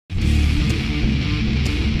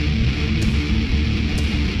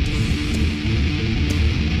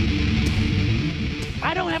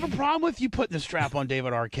problem with you putting the strap on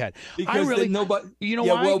David Arquette. Because nobody, you know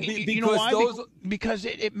why? You know why? Because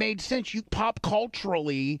it made sense. You pop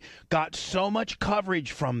culturally got so much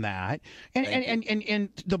coverage from that, and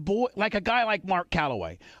the boy, like a guy like Mark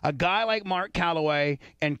Calloway,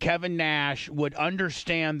 and Kevin Nash would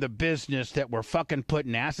understand the business that we're fucking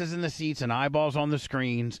putting asses in the seats and eyeballs on the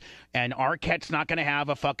screens, and Arquette's not going to have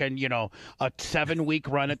a fucking a 7-week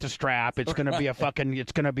run at the strap. It's going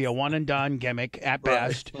to be a one and done gimmick at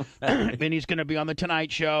best. And he's going to be on the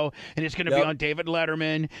Tonight Show, and it's going to be on David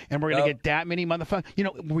Letterman, and we're going to get that many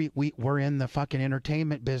motherfuckers. We're in the fucking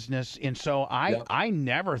entertainment business, and so I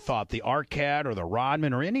never thought the Arquette or the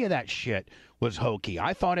Rodman or any of that shit was hokey.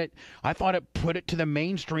 I thought it put it to the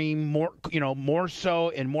mainstream more so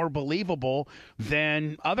and more believable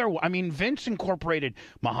than other. I mean, Vince incorporated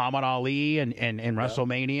Muhammad Ali and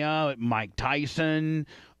WrestleMania, Mike Tyson,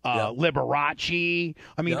 Liberace.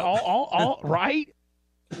 I mean, all right.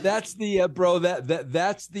 That's the bro.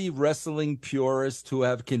 That's the wrestling purists who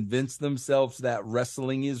have convinced themselves that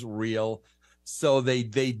wrestling is real. So they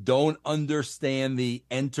don't understand the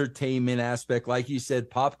entertainment aspect. Like you said,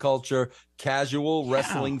 pop culture, casual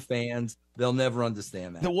wrestling fans, they'll never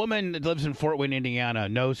understand that. The woman that lives in Fort Wayne, Indiana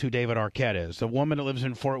knows who David Arquette is. The woman that lives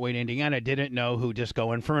in Fort Wayne, Indiana didn't know who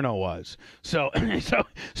Disco Inferno was. So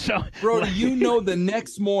bro, you know, the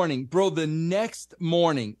next morning,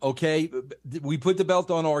 okay, we put the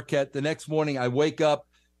belt on Arquette. The next morning I wake up,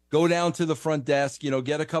 go down to the front desk,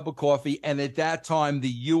 get a cup of coffee. And at that time, the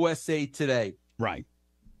USA Today. Right.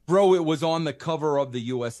 Bro, it was on the cover of the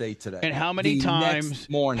USA Today. And how many times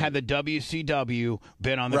had the WCW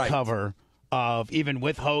been on the cover of, even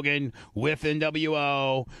with Hogan, with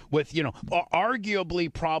NWO, with,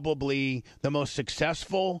 arguably probably the most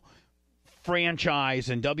successful franchise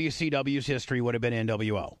in WCW's history would have been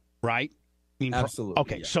NWO, right? I mean, absolutely.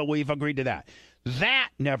 Okay, so we've agreed to that. That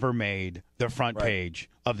never made the front page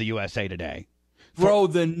of the USA Today. Bro,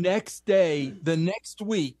 the next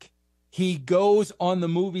week, he goes on the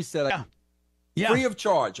movie set. Free of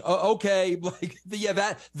charge. Okay,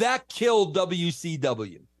 that killed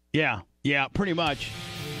WCW. Yeah, pretty much.